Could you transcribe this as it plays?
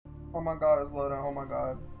Oh my god, it's loading. Oh my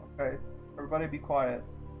god. Okay. Everybody be quiet.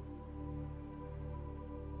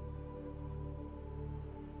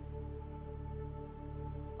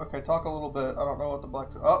 Okay, talk a little bit. I don't know what the black...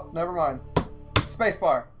 Oh, never mind.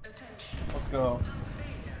 Spacebar. Let's go.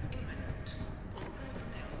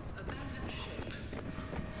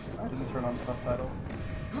 I didn't turn on subtitles.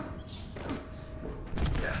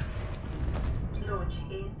 Launch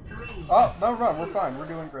in 3. Oh, no, run. We're fine. We're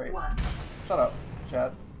doing great. 1. Shut up,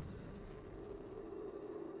 Chad.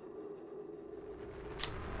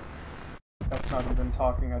 That's not even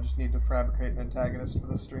talking. I just need to fabricate an antagonist for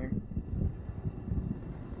the stream.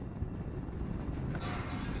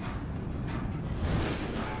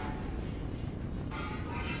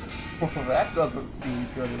 Well, that doesn't seem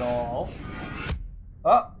good at all.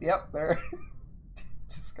 Oh, yep, there.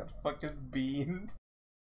 Just got fucking beamed.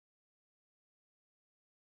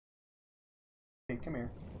 Hey, come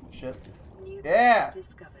here. Shit. Yeah!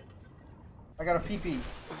 I got a pee-pee.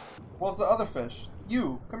 What's the other fish?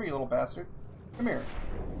 You! Come here, you little bastard. Come here.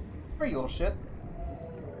 Come here, you little shit.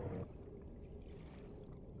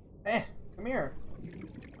 Come here.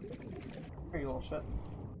 Come here, you little shit.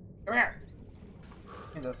 Come here!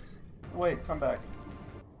 Give me this. Wait, come back.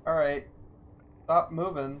 Alright. Stop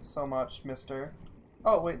moving so much, mister.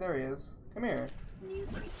 Oh, wait, there he is. Come here.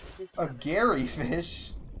 A Gary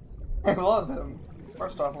fish? I love him.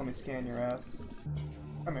 First off, let me scan your ass.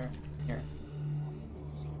 Come here. Here.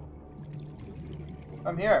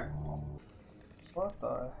 I'm here. What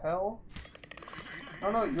the hell? I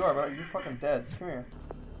don't know what you are, but you're fucking dead. Come here.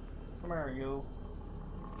 Come here, you.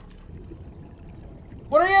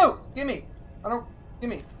 What are you? Gimme! I don't...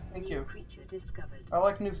 Gimme. Thank you. I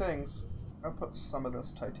like new things. I'll put some of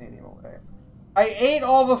this titanium away. I ate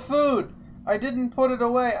all the food! I didn't put it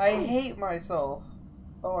away. I hate myself.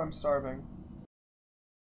 Oh, I'm starving.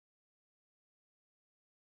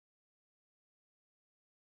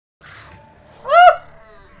 Ah!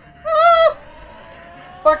 Ah!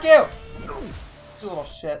 Fuck you! You little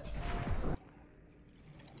shit.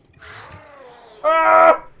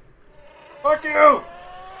 Ah! Fuck you!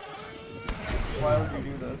 Why would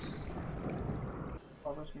you do this?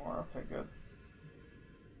 Oh, there's more. Okay, good.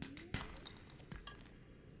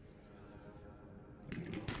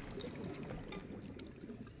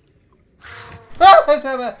 Ah!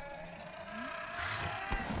 Damn it!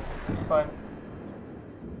 Fine.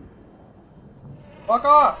 Fuck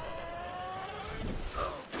off!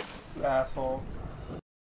 You asshole.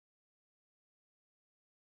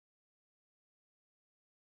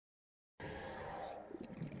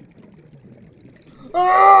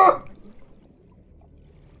 Ah!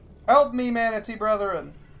 Help me, manatee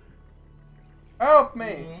brethren! Help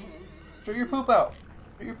me! Shoot your poop out.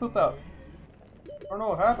 Shoot your poop out. I don't know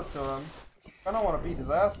what happened to him. I don't want to beat his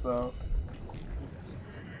ass, though.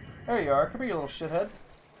 There you are. Come here, you little shithead.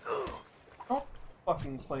 Don't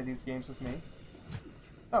fucking play these games with me.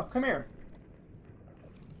 No, come here.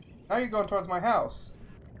 Now you're going towards my house.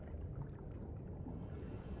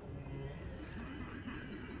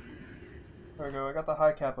 There we go. I got the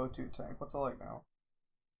high cap O2 tank. What's it like now?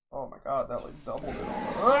 Oh my god, that like doubled it.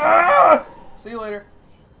 Ah! See you later.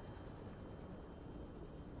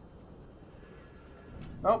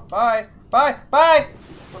 Nope. Bye. Bye. Bye.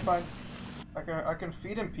 We're fine. I can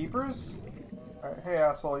feed him peepers. All right, hey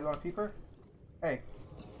asshole, you want a peeper? Hey.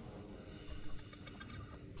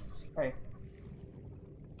 Hey.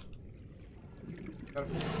 Got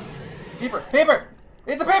a peeper. Peeper.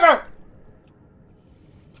 Eat the peeper.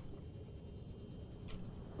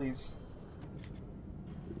 Please.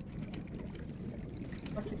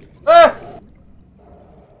 Okay. Ah!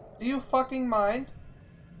 Do you fucking mind?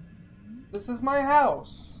 This is my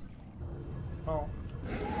house. Oh.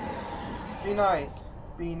 Be nice.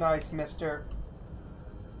 Be nice, mister.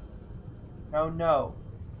 Oh no.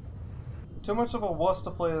 Too much of a wuss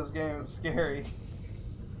to play this game. It's scary.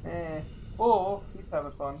 Oh, he's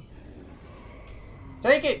having fun.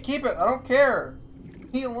 Take it! Keep it! I don't care!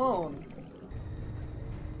 Leave me alone.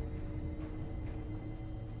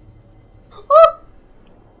 Ah!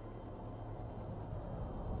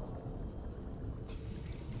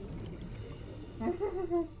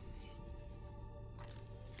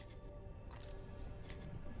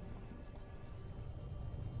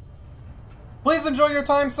 Please enjoy your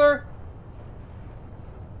time, sir.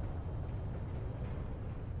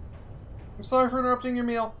 I'm sorry for interrupting your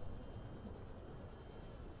meal.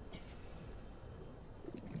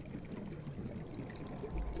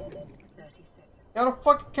 I don't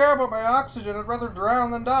fucking care about my oxygen. I'd rather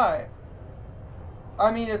drown than die.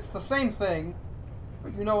 I mean, it's the same thing,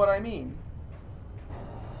 but you know what I mean.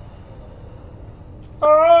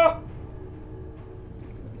 Ah!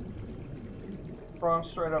 Bro, I'm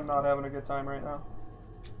straight up not having a good time right now.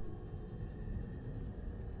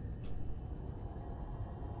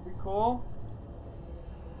 We cool?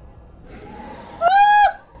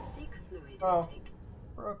 Oh,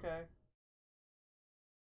 we're okay.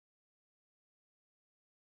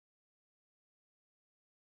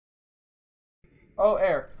 Oh,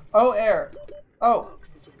 air. Oh, air. Oh.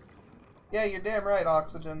 Yeah, you're damn right,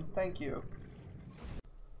 oxygen. Thank you.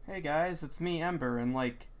 Hey guys, it's me, Ember, and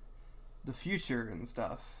like the future and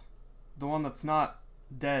stuff. The one that's not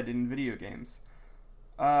dead in video games.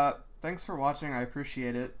 Thanks for watching. I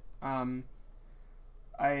appreciate it.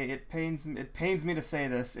 It pains me to say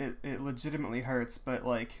this. It legitimately hurts, but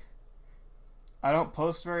like I don't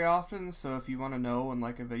post very often, so if you want to know when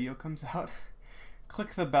like a video comes out, click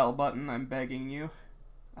the bell button. I'm begging you.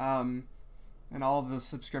 And all the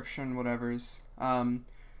subscription whatevers.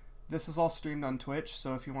 This is all streamed on Twitch,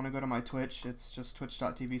 so if you want to go to my Twitch, it's just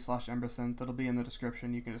twitch.tv/Embersynth. It'll be in the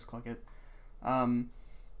description. You can just click it.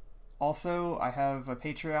 Also, I have a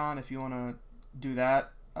Patreon if you want to do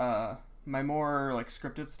that. My more like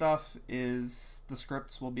scripted stuff is the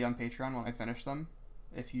scripts will be on Patreon when I finish them.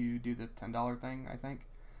 If you do the $10 thing, I think.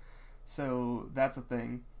 So that's a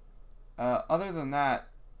thing. Other than that,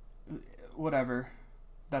 whatever.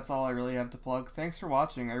 That's all I really have to plug. Thanks for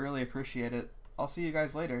watching. I really appreciate it. I'll see you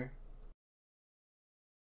guys later.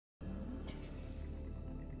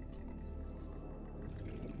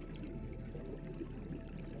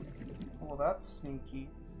 Well, that's sneaky.